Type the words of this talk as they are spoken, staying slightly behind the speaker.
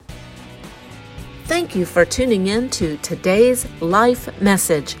Thank you for tuning in to today's life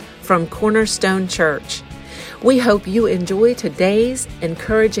message from Cornerstone Church. We hope you enjoy today's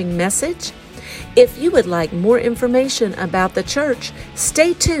encouraging message. If you would like more information about the church,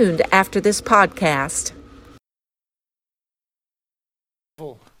 stay tuned after this podcast.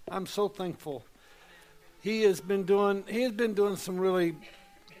 I'm so thankful. He has been doing some really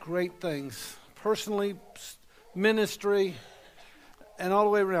great things, personally, ministry, and all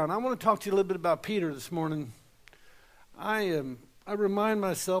the way around. I want to talk to you a little bit about Peter this morning. I remind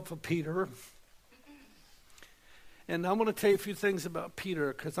myself of Peter, and I want to tell you a few things about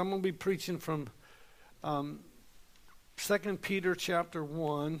Peter because I'm going to be preaching from 2 Peter chapter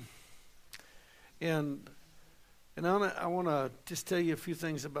 1, and I want to just tell you a few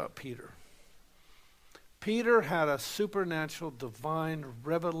things about Peter. Peter had a supernatural divine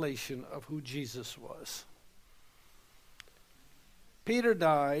revelation of who Jesus was. Peter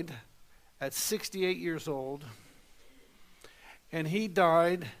died at 68 years old, and he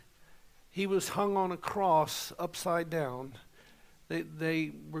was hung on a cross upside down.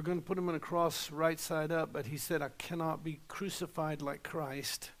 They were going to put him on a cross right side up, but he said, I cannot be crucified like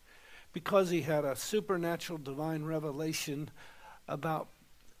Christ. Because he had a supernatural divine revelation about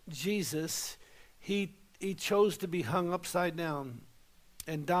Jesus, he chose to be hung upside down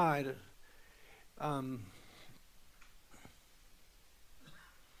and died.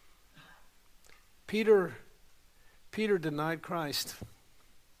 Peter denied Christ.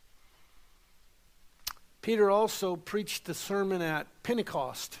 Peter also preached the sermon at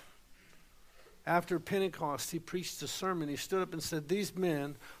Pentecost. After Pentecost, he preached a sermon. He stood up and said, these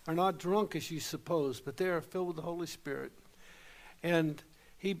men are not drunk as you suppose, but they are filled with the Holy Spirit. And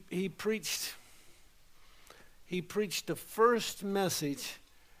he preached the first message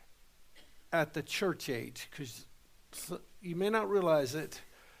at the church age, because you may not realize it,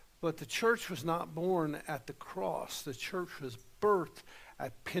 but the church was not born at the cross. The church was birthed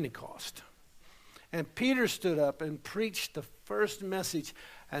at Pentecost. And Peter stood up and preached the first message,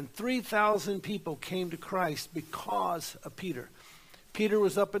 and 3,000 people came to Christ because of Peter. Peter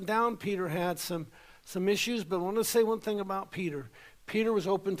was up and down. Peter had some issues, but I want to say one thing about Peter. Peter was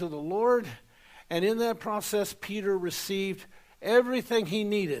open to the Lord, and in that process, Peter received everything he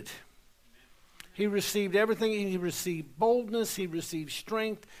needed. He received everything. He received boldness. He received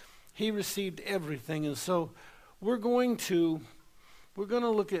strength. He received everything. And so we're going to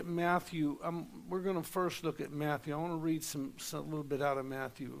look at Matthew. We're going to first look at Matthew. I want to read a little bit out of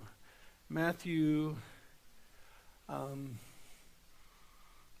Matthew. Matthew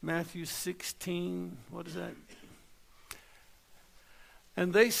 16. What is that?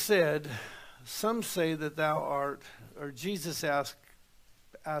 And they said, some say that thou art, or Jesus asked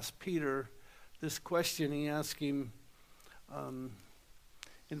Peter this question. He asked him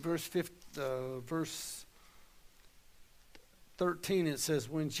in verse 13, it says,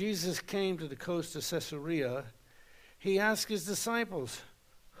 when Jesus came to the coast of Caesarea, he asked his disciples,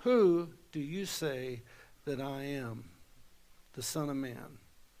 who do you say that I am, the Son of Man?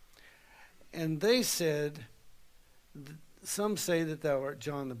 And they said, some say that thou art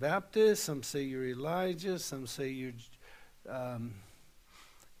John the Baptist, some say you're Elijah, some say you're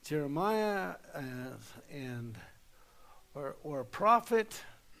Jeremiah, or a prophet.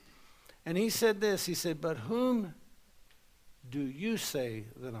 And he said this, he said, but whom do you say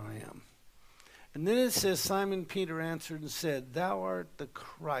that I am? And then it says, Simon Peter answered and said, thou art the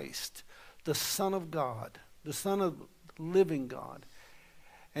Christ, the Son of God, the Son of the living God.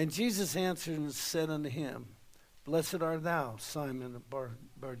 And Jesus answered and said unto him, blessed art thou, Simon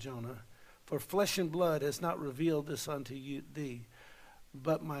Bar-Jonah, for flesh and blood has not revealed this unto thee,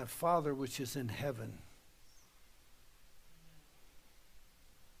 but my Father which is in heaven.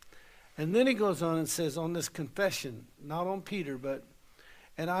 And then he goes on and says on this confession, not on Peter, but,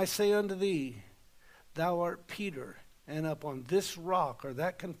 and I say unto thee, thou art Peter, and upon this rock, or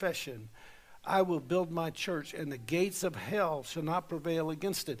that confession, I will build my church, and the gates of hell shall not prevail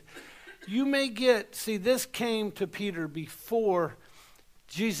against it. You may this came to Peter before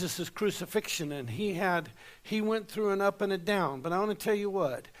Jesus' crucifixion, and he went through an up and a down. But I want to tell you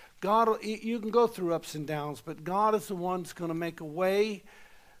what, God, you can go through ups and downs, but God is the one that's going to make a way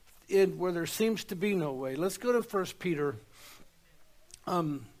where there seems to be no way. Let's go to 2 Peter,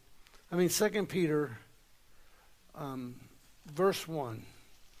 verse 1.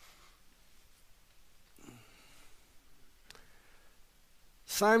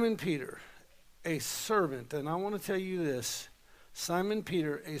 Simon Peter, a servant, and I want to tell you this, Simon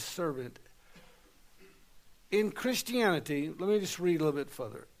Peter, a servant. In Christianity, let me just read a little bit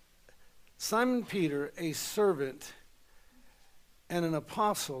further. Simon Peter, a servant and an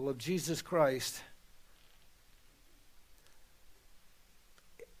apostle of Jesus Christ,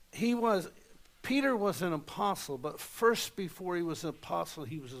 Peter was an apostle, but first before he was an apostle,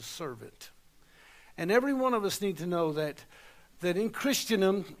 he was a servant. And every one of us need to know that in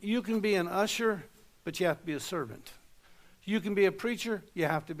Christendom, you can be an usher, but you have to be a servant. You can be a preacher, you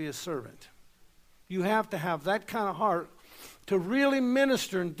have to be a servant. You have to have that kind of heart to really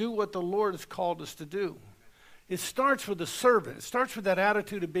minister and do what the Lord has called us to do. It starts with a servant. It starts with that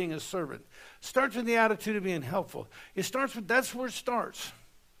attitude of being a servant. It starts with the attitude of being helpful. That's where it starts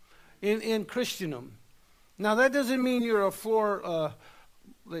in Christendom. Now, that doesn't mean you're a floor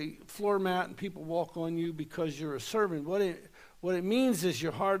mat and people walk on you because you're a servant. What it means is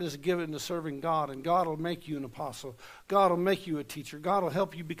your heart is given to serving God, and God will make you an apostle. God will make you a teacher. God will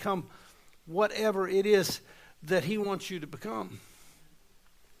help you become whatever it is that he wants you to become.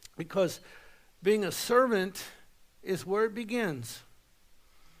 Because being a servant is where it begins.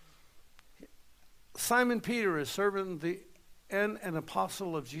 Simon Peter is servant and an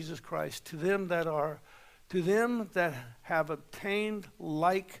apostle of Jesus Christ to them that have obtained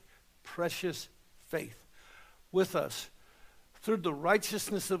like precious faith with us through the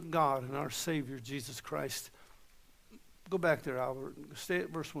righteousness of God and our Savior Jesus Christ. Go back there, Albert. Stay at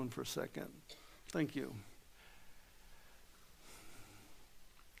verse 1 for a second. Thank you.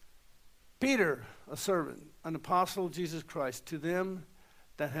 Peter, a servant, an apostle of Jesus Christ, to them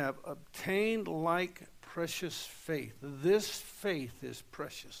that have obtained like precious faith. This faith is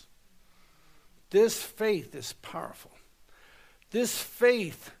precious. This faith is powerful. This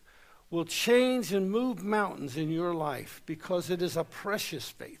faith will change and move mountains in your life because it is a precious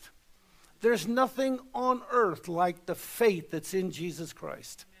faith. There's nothing on earth like the faith that's in Jesus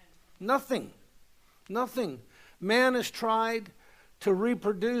Christ. Nothing. Nothing. Man has tried to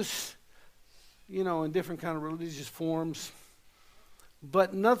reproduce, in different kind of religious forms.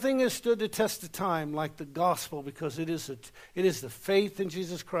 But nothing has stood the test of time like the gospel, because it is the faith in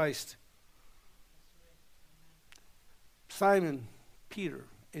Jesus Christ. Simon Peter,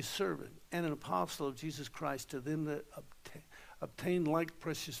 a servant and an apostle of Jesus Christ, to them that obtained like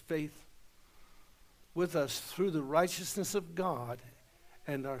precious faith with us through the righteousness of God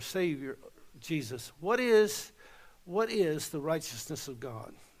and our Savior Jesus. What is the righteousness of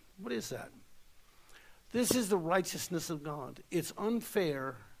God? What is that? This is the righteousness of God. It's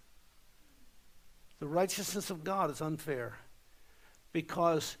unfair. The righteousness of God is unfair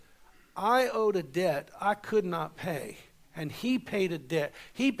because I owed a debt I could not pay, and he paid a debt.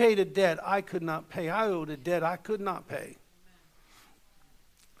 He paid a debt I could not pay. I owed a debt I could not pay.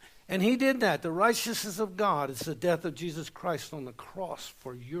 And he did that. The righteousness of God is the death of Jesus Christ on the cross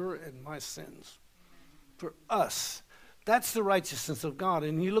for your and my sins. For us. That's the righteousness of God.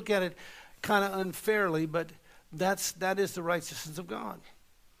 And you look at it kind of unfairly, but that is the righteousness of God.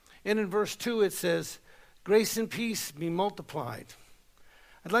 And in verse 2 it says, grace and peace be multiplied.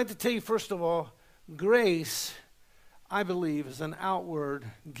 I'd like to tell you, first of all, grace, I believe, is an outward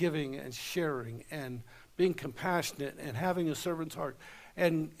giving and sharing and being compassionate and having a servant's heart.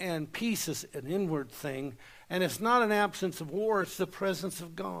 And peace is an inward thing. And it's not an absence of war, it's the presence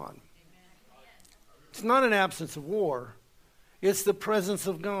of God. It's not an absence of war. It's the presence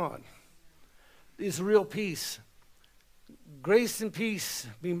of God. It's real peace. Grace and peace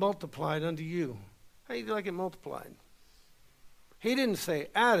be multiplied unto you. How do you like it multiplied? He didn't say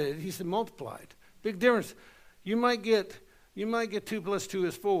added, he said multiplied. Big difference. You might get 2 plus 2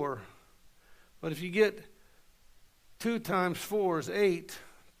 is 4. But if you get 2 times 4 is 8,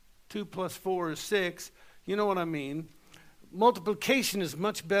 2 plus 4 is 6, you know what I mean. Multiplication is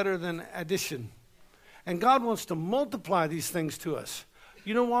much better than addition. And God wants to multiply these things to us.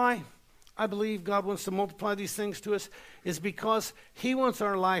 You know why I believe God wants to multiply these things to us? Is because he wants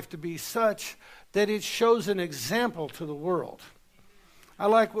our life to be such that it shows an example to the world. I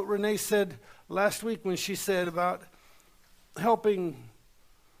like what Renee said last week when she said about helping.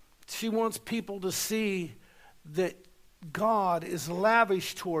 She wants people to see that God is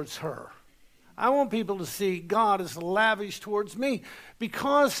lavish towards her. I want people to see God is lavish towards me,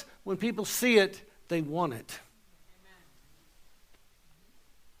 because when people see it, they want it.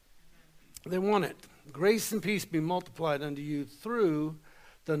 They want it. Grace and peace be multiplied unto you through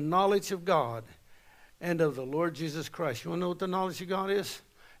the knowledge of God and of the Lord Jesus Christ. You want to know what the knowledge of God is?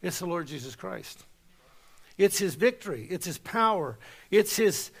 It's the Lord Jesus Christ. It's his victory. It's his power. It's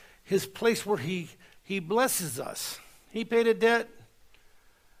his place where he blesses us. He paid a debt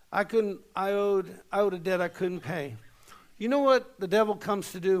I owed a debt I couldn't pay. You know what the devil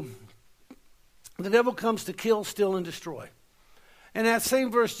comes to do? The devil comes to kill, steal, and destroy. And that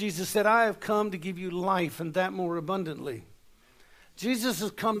same verse, Jesus said, I have come to give you life, and that more abundantly. Jesus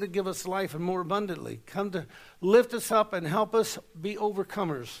has come to give us life and more abundantly. Come to lift us up and help us be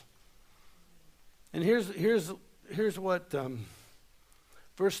overcomers. And here's what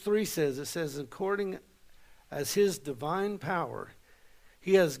verse 3 says. It says, according as his divine power,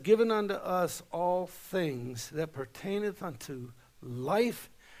 he has given unto us all things that pertaineth unto life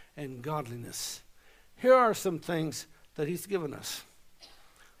and godliness. Here are some things that he's given us.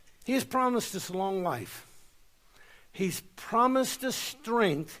 He has promised us long life. He's promised us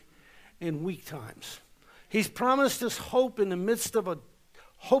strength in weak times. He's promised us hope in the midst of a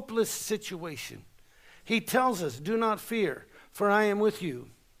hopeless situation. He tells us, do not fear, for I am with you.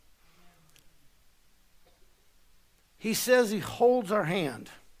 He says he holds our hand.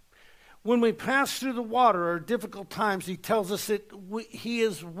 When we pass through the water or difficult times, he tells us that he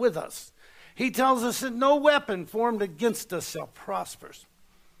is with us. He tells us that no weapon formed against us shall prosper.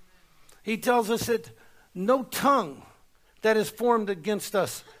 He tells us that no tongue that is formed against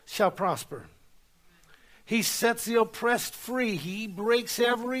us shall prosper. He sets the oppressed free. He breaks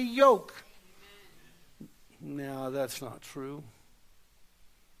every yoke. No, that's not true.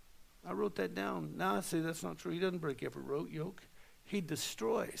 I wrote that down. Now I say that's not true. He doesn't break every yoke. He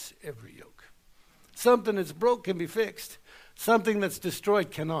destroys every yoke. Something that's broke can be fixed. Something that's destroyed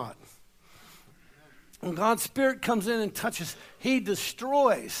cannot. When God's Spirit comes in and touches, he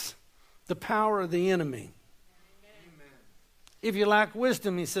destroys the power of the enemy. Amen. If you lack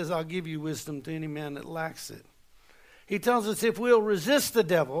wisdom, he says, I'll give you wisdom to any man that lacks it. He tells us if we'll resist the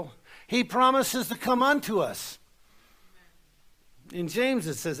devil, he promises to come unto us. In James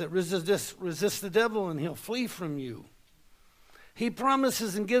it says that resist the devil and he'll flee from you. He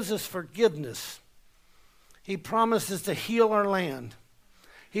promises and gives us forgiveness. He promises to heal our land.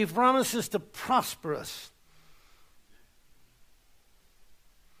 He promises to prosper us.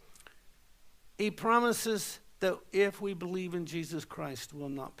 He promises that if we believe in Jesus Christ, we'll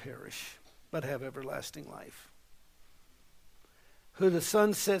not perish, but have everlasting life. Who the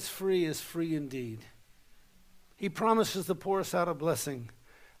Son sets free is free indeed. He promises to pour us out a blessing.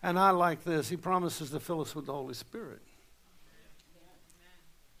 And I like this. He promises to fill us with the Holy Spirit.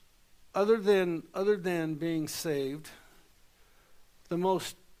 Other than being saved,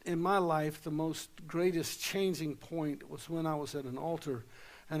 in my life, the most greatest changing point was when I was at an altar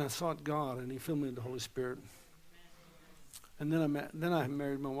and I sought God and he filled me with the Holy Spirit. And then I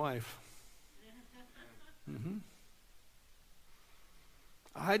married my wife. Mm-hmm.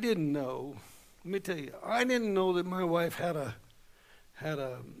 I didn't know. Let me tell you, I didn't know that my wife had a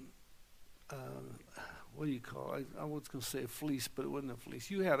what do you call it? I was going to say a fleece, but it wasn't a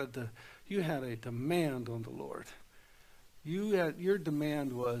fleece. You had a demand on the Lord. Your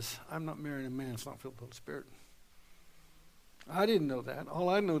demand was, I'm not marrying a man that's not filled with the Holy Spirit. I didn't know that. All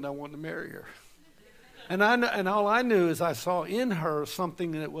I knew is I wanted to marry her. And all I knew is I saw in her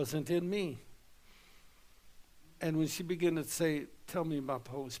something that wasn't in me. And when she began to tell me about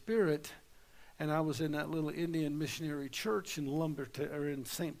the Holy Spirit, and I was in that little Indian missionary church in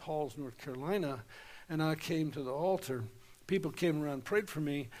St. Paul's, North Carolina, and I came to the altar. People came around and prayed for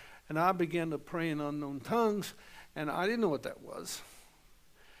me, and I began to pray in unknown tongues, and I didn't know what that was.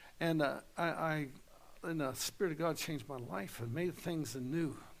 And the Spirit of God changed my life and made things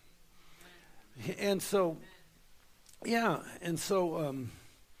anew. And so,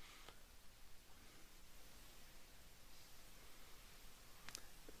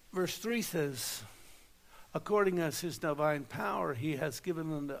 verse 3 says, according as his divine power, he has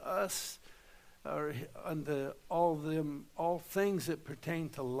given unto us, or unto all things that pertain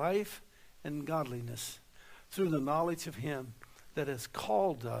to life and godliness, through the knowledge of him that has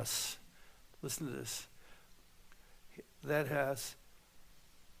called us. Listen to this. That has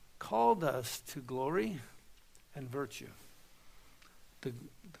called us to glory and virtue. The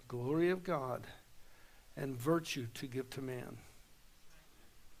glory of God and virtue to give to man.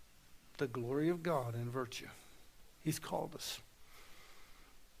 The glory of God and virtue. He's called us.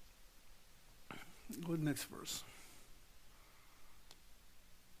 Go to the next verse.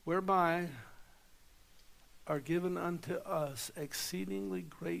 Whereby are given unto us exceedingly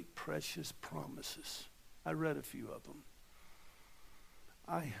great precious promises. I read a few of them.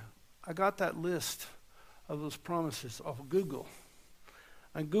 I got that list of those promises off of Google.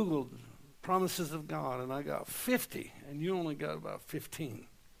 I Googled promises of God, and I got 50, and you only got about 15.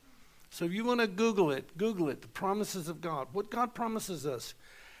 So if you want to Google it, the promises of God. What God promises us.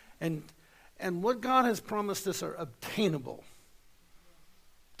 And what God has promised us are obtainable.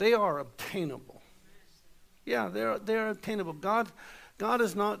 They are obtainable. Yeah, they're obtainable. God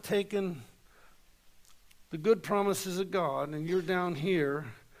has not taken the good promises of God, and you're down here,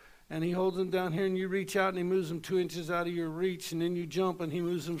 and he holds them down here, and you reach out, and he moves them 2 inches out of your reach, and then you jump, and he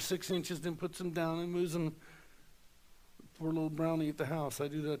moves them 6 inches, then puts them down, and moves them. Poor little brownie at the house. I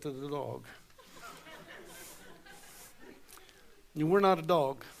do that to the dog. And we're not a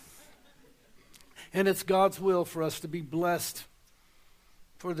dog. And it's God's will for us to be blessed.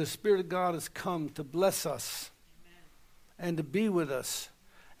 For the Spirit of God has come to bless us and to be with us.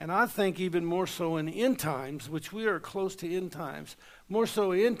 And I think even more so in end times, which we are close to end times, more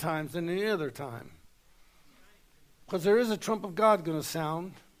so end times than any other time. Because there is a trump of God going to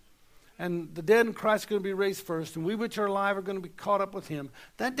sound, and the dead in Christ are going to be raised first, and we which are alive are going to be caught up with him.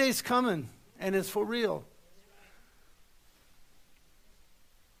 That day's coming, and it's for real.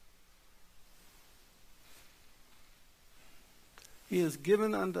 He has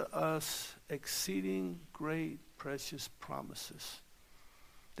given unto us exceeding great precious promises,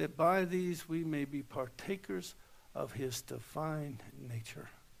 that by these we may be partakers of his divine nature.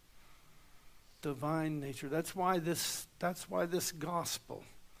 Divine nature. That's why this gospel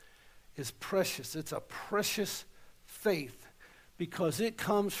is precious. It's a precious faith because it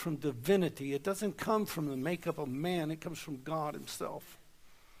comes from divinity. It doesn't come from the makeup of man. It comes from God himself.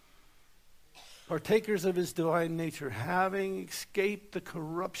 Partakers of his divine nature, having escaped the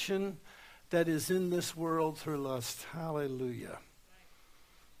corruption that is in this world through lust. Hallelujah.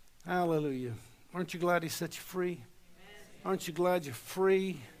 Hallelujah. Aren't you glad he set you free? Amen. Aren't you glad you're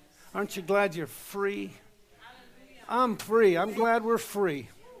free? Aren't you glad you're free? Hallelujah. I'm free. I'm glad we're free.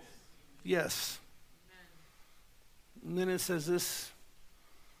 Yes. And then it says this.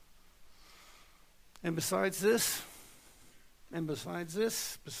 And besides this,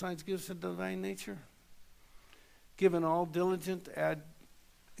 besides gifts of divine nature, giving all diligence,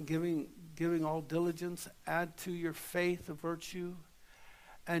 giving all diligence, add to your faith a virtue,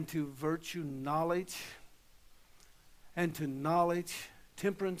 and to virtue knowledge, and to knowledge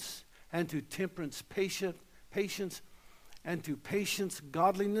temperance, and to temperance patience, and to patience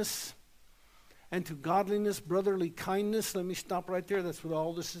godliness, and to godliness brotherly kindness. Let me stop right there. That's what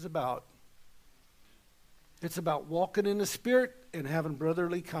all this is about. It's about walking in the Spirit and having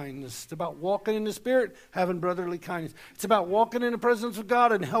brotherly kindness. It's about walking in the Spirit, having brotherly kindness. It's about walking in the presence of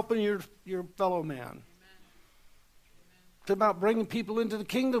God and helping your fellow man. Amen. It's about bringing people into the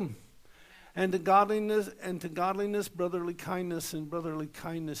kingdom. And to godliness, brotherly kindness, and brotherly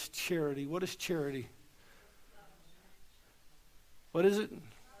kindness, charity. What is charity? What is it?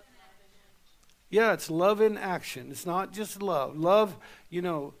 Yeah, it's love in action. It's not just love. Love,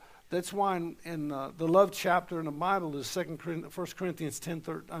 that's why in the love chapter in the Bible is 2 Corinthians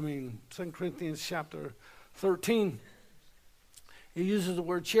chapter 13. He uses the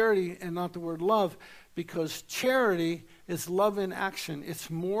word charity and not the word love because charity is love in action. It's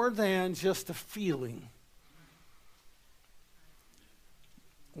more than just a feeling.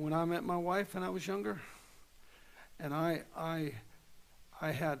 When I met my wife and I was younger, and I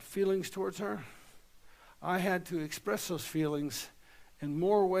had feelings towards her, I had to express those feelings in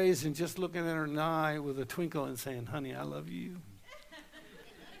more ways than just looking at her in the eye with a twinkle and saying, honey, I love you.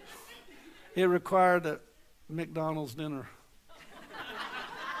 It required a McDonald's dinner.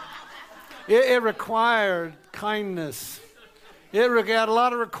 It required kindness. It had a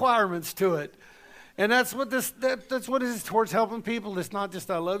lot of requirements to it. And that's what that's what it is towards helping people. It's not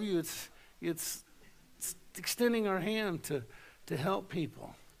just I love you. It's extending our hand to help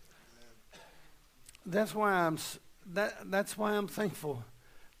people. That's why I'm thankful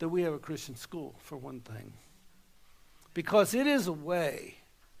that we have a Christian school, for one thing. Because it is a way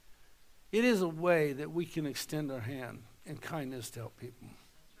that we can extend our hand in kindness to help people.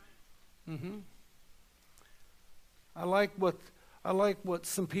 Mm-hmm. I like what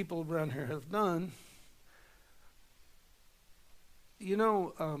some people around here have done. You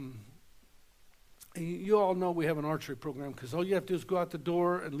all know we have an archery program because all you have to do is go out the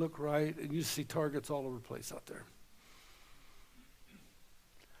door and look right, and you see targets all over the place out there.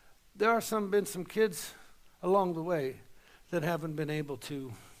 There are been some kids along the way that haven't been able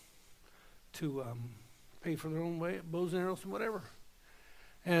to pay for their own bows and arrows and whatever,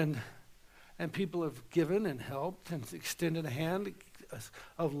 and people have given and helped and extended a hand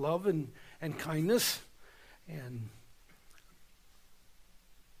of love and kindness, and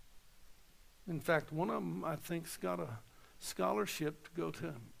in fact, one of them, I think, has got a scholarship to go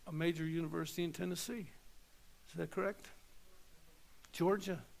to a major university in Tennessee. Is that correct?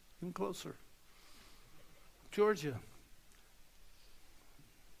 Georgia, even closer. Georgia.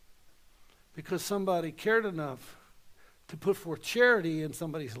 Because somebody cared enough to put forth charity in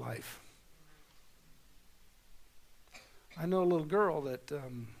somebody's life. I know a little girl that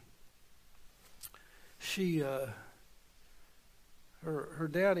her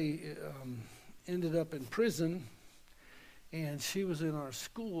daddy ended up in prison, and she was in our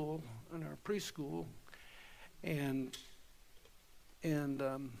school, in our preschool, and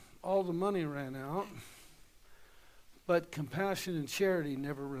all the money ran out. But compassion and charity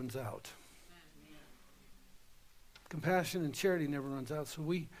never runs out. Compassion and charity never runs out. So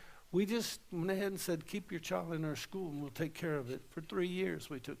we just went ahead and said, keep your child in our school and we'll take care of it. For 3 years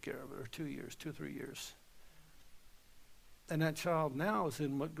we took care of it, or 2 years, 2 or 3 years. And that child now is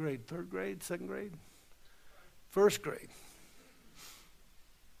in what grade? 3rd grade, 2nd grade? 1st grade.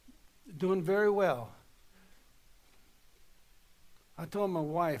 Doing very well. I told my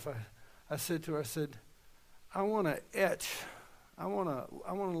wife, I said to her, I said, I want to etch. I want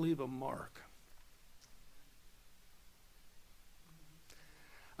to leave a mark.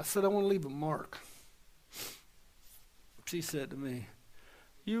 I said, I want to leave a mark. She said to me,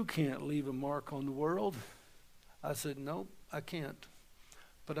 you can't leave a mark on the world. I said, nope, I can't.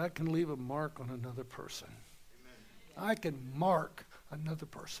 But I can leave a mark on another person. Amen. I can mark another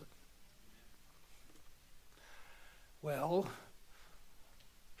person. Well,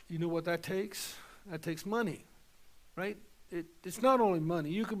 you know what that takes? That takes money, right? It's not only money.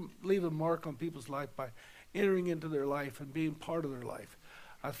 You can leave a mark on people's life by entering into their life and being part of their life.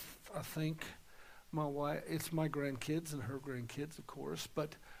 I think my wife, it's my grandkids and her grandkids, of course,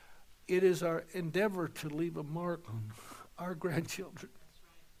 but it is our endeavor to leave a mark on our grandchildren,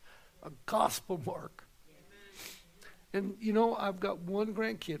 a gospel mark. And, you know, I've got one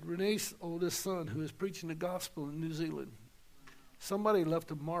grandkid, Renee's oldest son, who is preaching the gospel in New Zealand. Somebody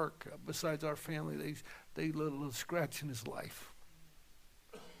left a mark besides our family. They let a little scratch in his life.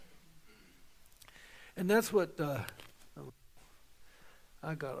 And that's what...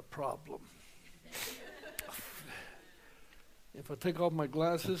 I got a problem. If I take off my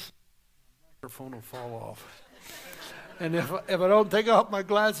glasses, my microphone will fall off. And if I don't take off my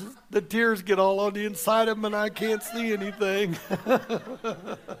glasses, the tears get all on the inside of them and I can't see anything. I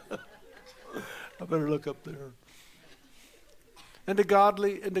better look up there. And to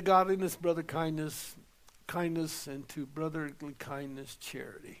godliness, brother kindness, and to brotherly kindness,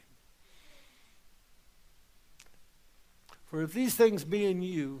 charity. For if these things be in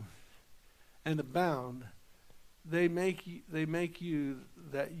you and abound, they make you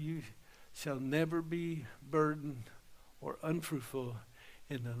that you shall never be burdened or unfruitful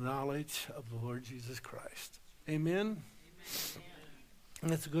in the knowledge of the Lord Jesus Christ. Amen? Amen.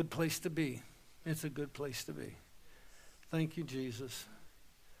 And it's a good place to be. It's a good place to be. Thank you, Jesus.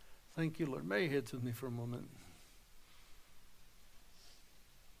 Thank you, Lord. Bow your heads with me for a moment.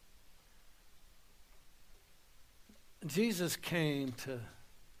 Jesus came to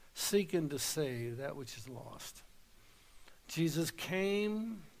seek and to save that which is lost. Jesus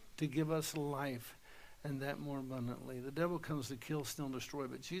came to give us life, and that more abundantly. The devil comes to kill, steal, and destroy,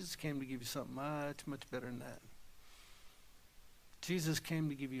 but Jesus came to give you something much, much better than that. Jesus came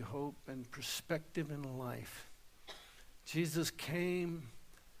to give you hope and perspective in life. Jesus came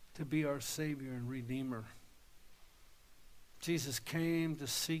to be our Savior and Redeemer. Jesus came to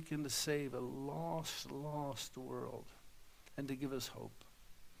seek and to save a lost world and to give us hope.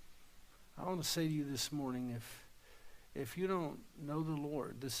 I want to say to you this morning, if you don't know the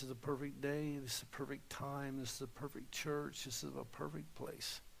Lord, this is a perfect day, this is a perfect time, this is a perfect church, this is a perfect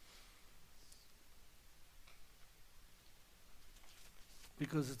place.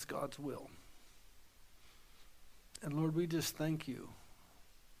 Because it's God's will. And Lord, we just thank you.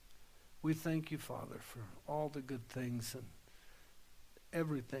 We thank you, Father, for all the good things and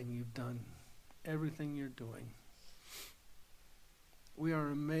everything you've done, everything you're doing. We are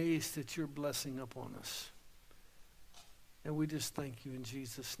amazed at your blessing upon us. And we just thank you in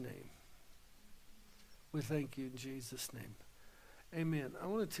Jesus' name. We thank you in Jesus' name. Amen. I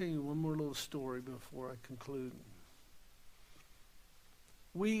want to tell you one more little story before I conclude.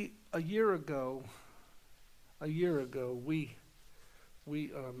 A year ago, we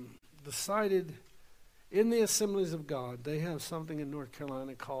decided in the Assemblies of God, they have something in North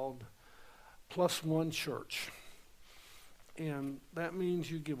Carolina called Plus One Church. And that means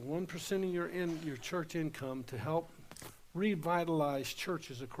you give 1% of your church income to help revitalize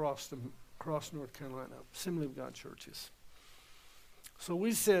churches across North Carolina, Assembly of God churches. So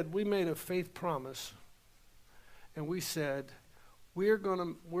we made a faith promise, and we said, we're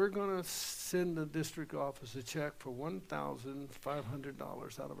gonna send the district office a check for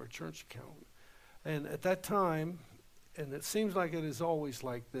 $1,500 out of our church account. And at that time, and it seems like it is always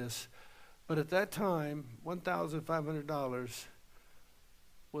like this, but at that time, $1,500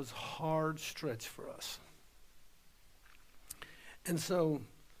 was a hard stretch for us. And so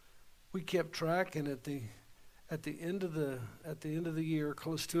we kept track, and at the end of the year,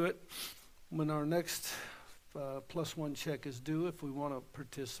 close to it, when our next plus one check is due, if we want to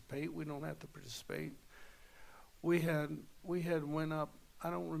participate, we don't have to participate. We had went up I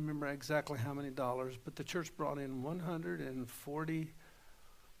don't remember exactly how many dollars, but the church brought in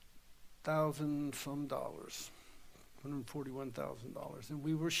 $140,000 some dollars, $141,000, and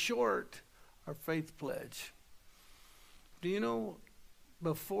we were short our faith pledge. Do you know,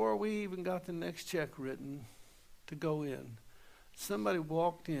 before we even got the next check written to go in, somebody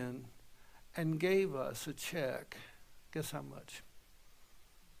walked in and gave us a check. Guess how much?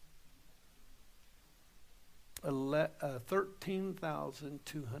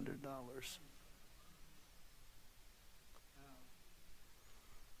 $13,200.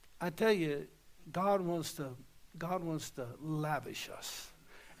 I tell you, God wants to lavish us,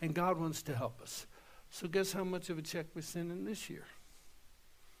 and God wants to help us. So guess how much of a check we're sending this year?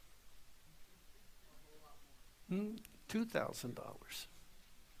 $2,000.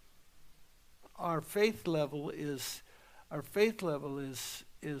 Our faith level is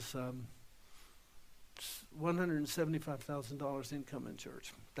 $175,000 income in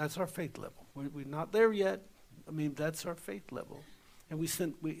church. That's our faith level. We're not there yet. I mean, that's our faith level. And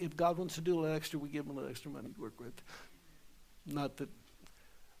if God wants to do a little extra, we give him a little extra money to work with. Not that,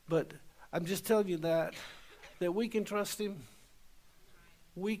 but I'm just telling you that we can trust him.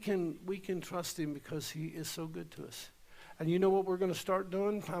 We can trust him because he is so good to us. And you know what we're going to start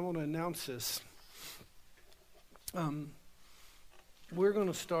doing? I want to announce this. We're going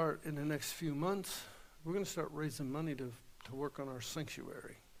to start in the next few months. We're going to start raising money to work on our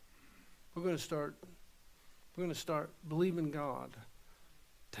sanctuary. We're going to start believing God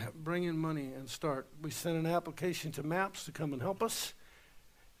to bring in money and start. We sent an application to MAPS to come and help us,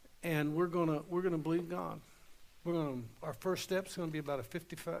 and we're going to believe God. Our first step is going to be about a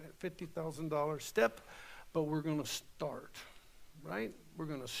 $50,000 step, but we're going to start, right? We're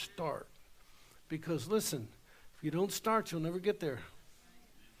going to start. Because listen, if you don't start, you'll never get there.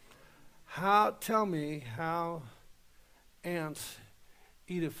 Tell me how ants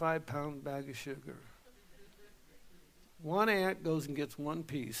eat a 5-pound bag of sugar. One ant goes and gets one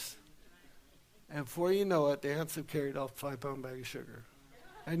piece, and before you know it, the ants have carried off a 5-pound bag of sugar.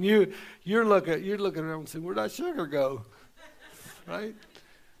 And you're looking around and saying, where'd that sugar go? Right?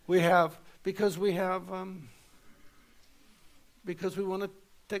 Because we want to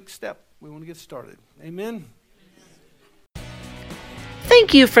take a step. We want to get started. Amen?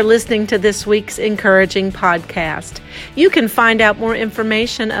 Thank you for listening to this week's encouraging podcast. You can find out more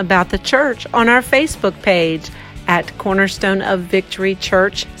information about the church on our Facebook page at Cornerstone of Victory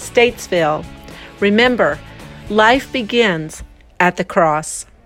Church, Statesville. Remember, life begins at the cross.